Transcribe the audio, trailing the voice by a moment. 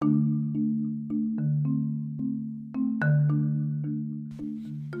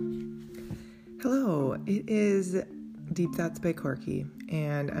Hello, it is Deep Thoughts by Corky,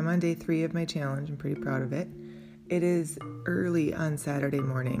 and I'm on day 3 of my challenge. I'm pretty proud of it. It is early on Saturday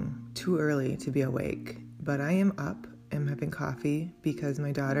morning, too early to be awake, but I am up. I'm having coffee because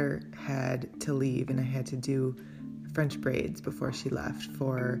my daughter had to leave and I had to do French braids before she left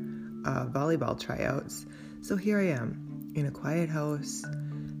for volleyball tryouts. So here I am in a quiet house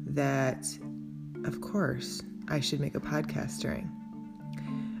that, of course, I should make a podcast during.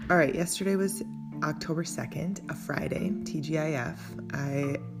 All right, yesterday was October 2nd, a Friday, TGIF.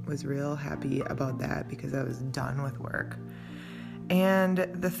 I was real happy about that because I was done with work. And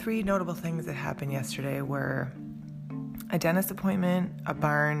the 3 notable things that happened yesterday were a dentist appointment, a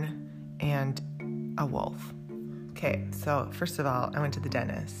barn, and a wolf. Okay, so first of all, I went to the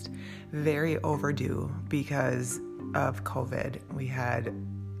dentist. Very overdue because of COVID. We had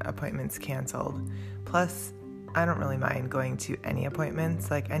appointments canceled. Plus, I don't really mind going to any appointments.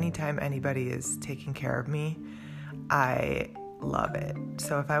 Like anytime anybody is taking care of me, I love it.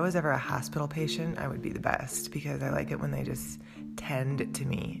 So if I was ever a hospital patient, I would be the best because I like it when they just tend to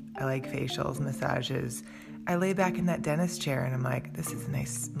me. I like facials, massages. I lay back in that dentist chair and I'm like, this is a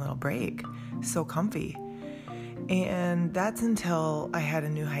nice little break. So comfy. And that's until I had a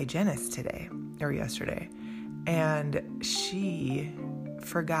new hygienist yesterday. And she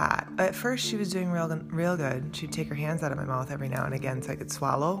forgot. At first, she was doing real good. She'd take her hands out of my mouth every now and again so I could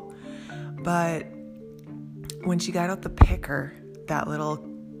swallow. But when she got out the picker, that little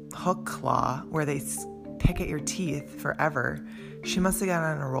hook claw where they pick at your teeth forever, she must have gotten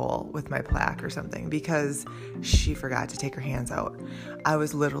on a roll with my plaque or something because she forgot to take her hands out. I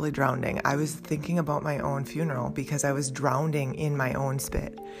was literally drowning. I was thinking about my own funeral because I was drowning in my own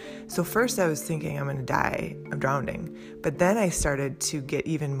spit. So first I was thinking I'm going to die of drowning, but then I started to get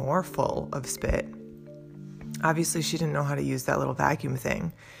even more full of spit. Obviously she didn't know how to use that little vacuum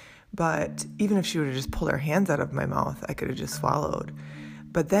thing, but even if she would have just pulled her hands out of my mouth, I could have just swallowed.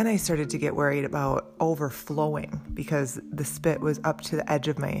 But then I started to get worried about overflowing because the spit was up to the edge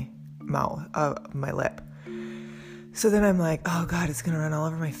of my mouth, my lip. So then I'm like, oh God, it's going to run all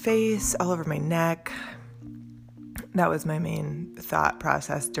over my face, all over my neck. That was my main thought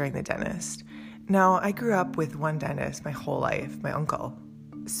process during the dentist. Now, I grew up with one dentist my whole life, my uncle.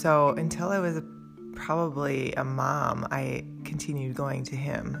 So until I was probably a mom, I continued going to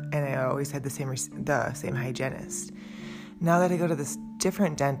him, and I always had the same hygienist. Now that I go to this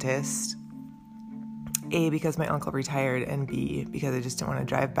different dentist, A, because my uncle retired, and B, because I just don't want to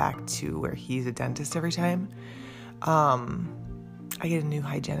drive back to where he's a dentist every time, I get a new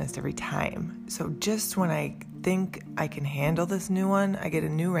hygienist every time. So just when I think I can handle this new one, I get a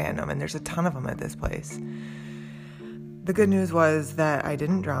new random, and there's a ton of them at this place. The good news was that I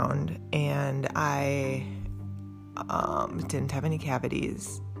didn't drown, and I didn't have any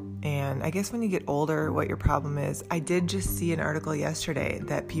cavities. And I guess when you get older, what your problem is, I did just see an article yesterday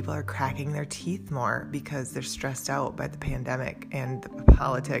that people are cracking their teeth more because they're stressed out by the pandemic and the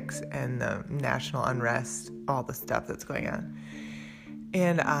politics and the national unrest, all the stuff that's going on.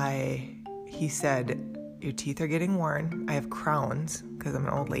 And he said, your teeth are getting worn. I have crowns because I'm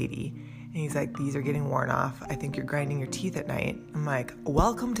an old lady. And he's like, these are getting worn off. I think you're grinding your teeth at night. I'm like,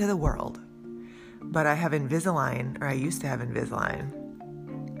 welcome to the world. But I have Invisalign, or I used to have Invisalign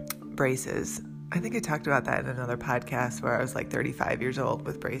braces. I think I talked about that in another podcast where I was like 35 years old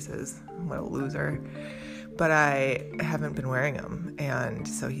with braces. What a loser. But I haven't been wearing them. And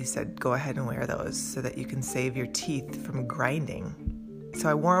so he said, go ahead and wear those so that you can save your teeth from grinding. So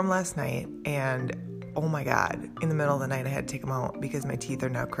I wore them last night, and oh my God, in the middle of the night I had to take them out because my teeth are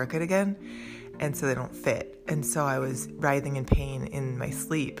now crooked again, and so they don't fit. And so I was writhing in pain in my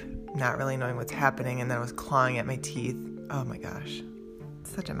sleep, not really knowing what's happening, and then I was clawing at my teeth. Oh my gosh.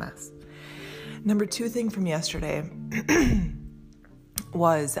 Such a mess. Number 2 thing from yesterday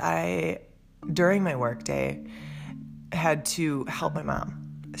was during my work day, had to help my mom.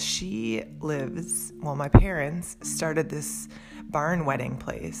 My parents started this barn wedding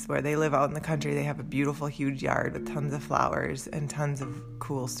place where they live out in the country. They have a beautiful, huge yard with tons of flowers and tons of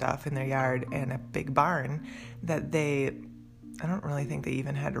cool stuff in their yard and a big barn that I don't really think they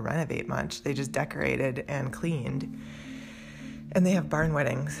even had to renovate much. They just decorated and cleaned. And they have barn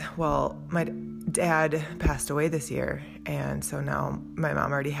weddings. Well, my dad passed away this year, and so now my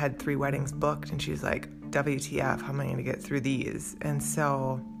mom already had 3 weddings booked, and she's like, WTF, how am I going to get through these? And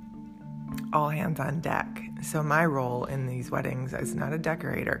so all hands on deck. So my role in these weddings is not a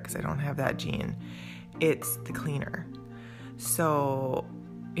decorator because I don't have that gene. It's the cleaner. So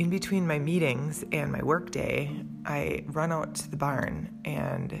in between my meetings and my work day, I run out to the barn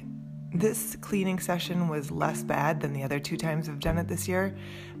and This cleaning session was less bad than the other 2 times I've done it this year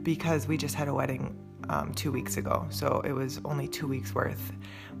because we just had a wedding 2 weeks ago, so it was only 2 weeks worth.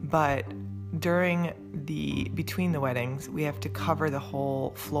 But between the weddings, we have to cover the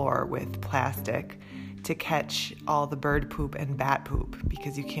whole floor with plastic to catch all the bird poop and bat poop,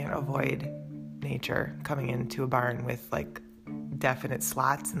 because you can't avoid nature coming into a barn with like definite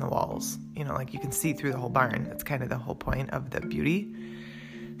slots in the walls. Like you can see through the whole barn. That's kind of the whole point of the beauty.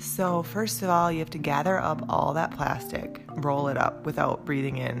 So first of all, you have to gather up all that plastic, roll it up without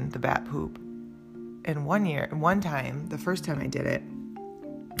breathing in the bat poop. And one time, the first time I did it,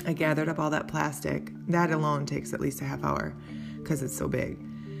 I gathered up all that plastic. That alone takes at least a half hour because it's so big.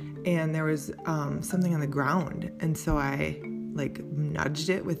 And there was something on the ground. And so I nudged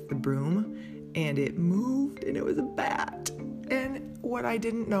it with the broom and it moved, and it was a bat. And what I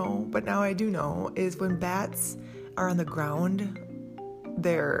didn't know, but now I do know, is when bats are on the ground,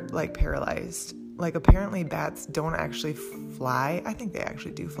 they're paralyzed. Apparently bats don't actually fly. I think they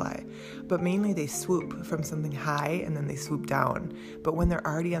actually do fly, but mainly they swoop from something high and then they swoop down. But when they're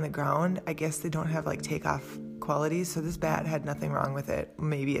already on the ground, I guess they don't have takeoff qualities. So this bat had nothing wrong with it.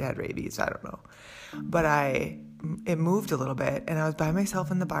 Maybe it had rabies, I don't know. But it moved a little bit, and I was by myself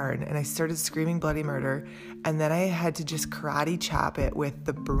in the barn, and I started screaming bloody murder, and then I had to just karate chop it with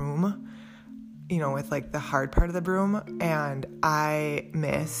the broom, with the hard part of the broom, and I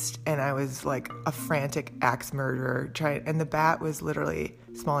missed, and I was like a frantic axe murderer and the bat was literally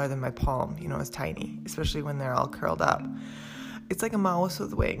smaller than my palm. It's tiny, especially when they're all curled up. It's like a mouse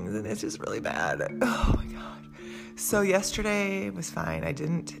with wings, and it's just really bad. Oh my God. So yesterday was fine. I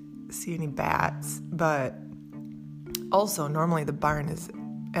didn't see any bats, but also normally the barn is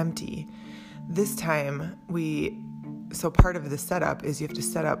empty. This time so part of the setup is you have to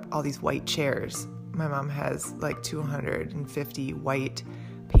set up all these white chairs. My mom has 250 white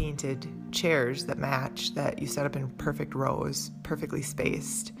painted chairs that match, that you set up in perfect rows, perfectly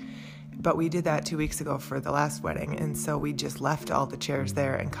spaced. But we did that 2 weeks ago for the last wedding, and so we just left all the chairs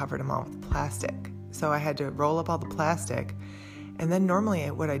there and covered them all with plastic. So I had to roll up all the plastic, and then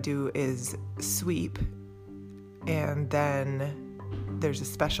normally what I do is sweep, and then there's a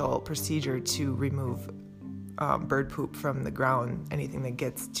special procedure to remove bird poop from the ground, anything that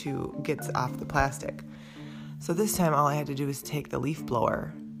gets off the plastic. So this time all I had to do was take the leaf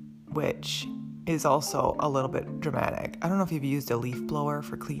blower, which is also a little bit dramatic. I don't know if you've used a leaf blower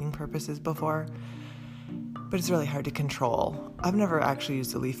for cleaning purposes before, but it's really hard to control. I've never actually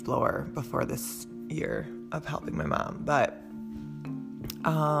used a leaf blower before this year of helping my mom, but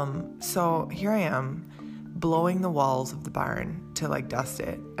so here I am blowing the walls of the barn to dust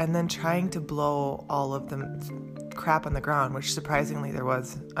it, and then trying to blow all of the crap on the ground, which surprisingly there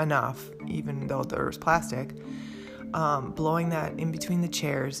was enough, even though there was plastic, blowing that in between the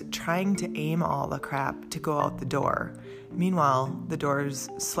chairs, trying to aim all the crap to go out the door. Meanwhile, the door's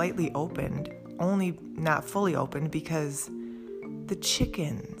slightly opened, only not fully opened, because the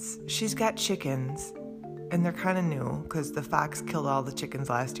chickens, she's got chickens, and they're kind of new because the fox killed all the chickens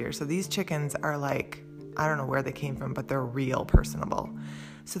last year. So these chickens are I don't know where they came from, but they're real personable.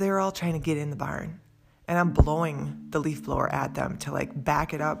 So they were all trying to get in the barn, and I'm blowing the leaf blower at them to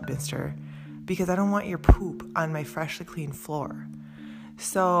back it up, mister, because I don't want your poop on my freshly cleaned floor.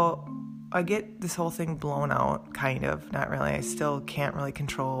 So I get this whole thing blown out, kind of, not really. I still can't really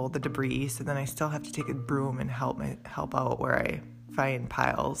control the debris, so then I still have to take a broom and help out where I find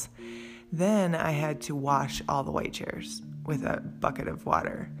piles. Then I had to wash all the white chairs with a bucket of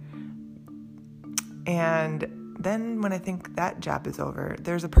water. And then when I think that job is over,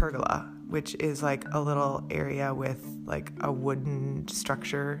 there's a pergola, which is a little area with a wooden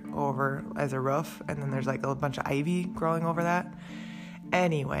structure over as a roof, and then there's a bunch of ivy growing over that.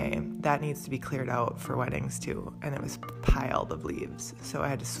 Anyway, that needs to be cleared out for weddings too, and it was piled of leaves. So I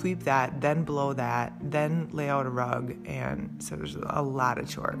had to sweep that, then blow that, then lay out a rug, and so there's a lot of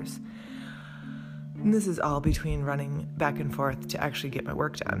chores. And this is all between running back and forth to actually get my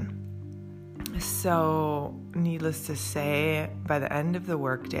work done. So, needless to say, by the end of the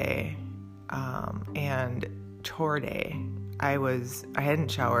workday and chore day, I hadn't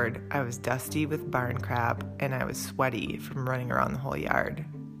showered, I was dusty with barn crap, and I was sweaty from running around the whole yard.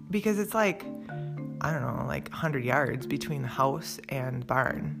 Because it's 100 yards between the house and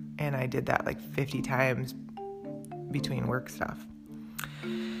barn, and I did that 50 times between work stuff.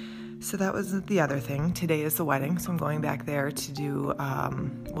 So that was the other thing. Today is the wedding, so I'm going back there to do,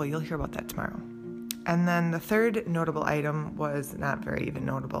 you'll hear about that tomorrow. And then the third notable item was not very even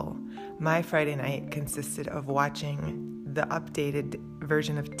notable. My Friday night consisted of watching the updated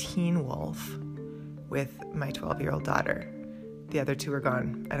version of Teen Wolf with my 12-year-old daughter. the other two were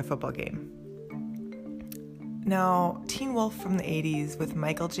gone at a football game. Now, Teen Wolf from the 80s with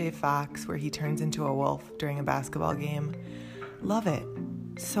Michael J. Fox, where he turns into a wolf during a basketball game. Love it.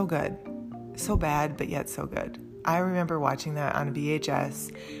 So good. So bad, but yet so good. I remember watching that on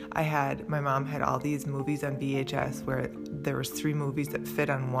VHS. My mom had all these movies on VHS where there was 3 movies that fit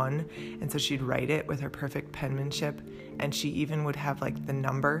on one, and so she'd write it with her perfect penmanship, and she even would have like the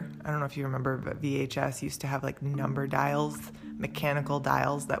number. I don't know if you remember, but VHS used to have like number dials, mechanical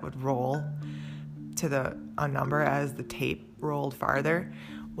dials that would roll to a number as the tape rolled farther.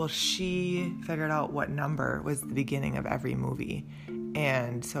 Well, she figured out what number was the beginning of every movie,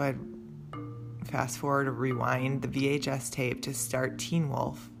 and so I'd fast forward or rewind the VHS tape to start Teen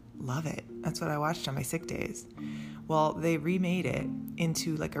Wolf. Love it. That's what I watched on my sick days. Well, they remade it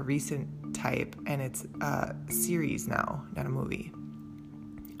into like a recent type, and it's a series now, not a movie.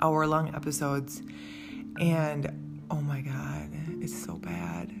 Hour-long episodes, and oh my God, it's so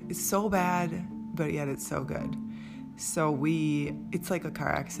bad. It's so bad, but yet it's so good. So it's like a car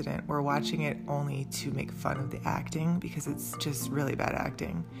accident. We're watching it only to make fun of the acting because it's just really bad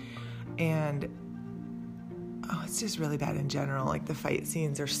acting. And it's just really bad in general. Like the fight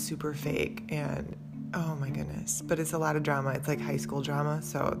scenes are super fake and oh my goodness. But it's a lot of drama. It's like high school drama,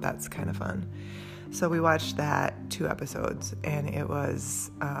 so that's kind of fun. So we watched that 2 episodes and it was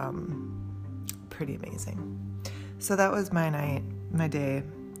pretty amazing. So that was my night, my day,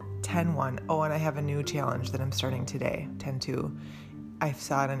 10-1. Oh, and I have a new challenge that I'm starting today, 10-2. I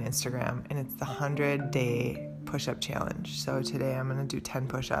saw it on Instagram, and it's the 100-day push-up challenge. So today I'm going to do 10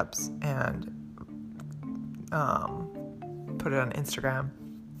 push-ups and put it on Instagram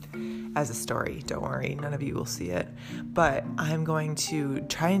as a story. Don't worry, none of you will see it. But I'm going to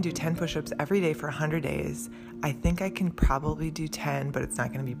try and do 10 push-ups every day for 100 days. I think I can probably do 10, but it's not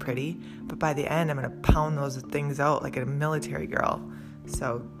going to be pretty. But by the end, I'm going to pound those things out like a military girl.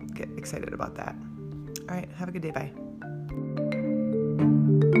 So get excited about that. All right, have a good day. Bye.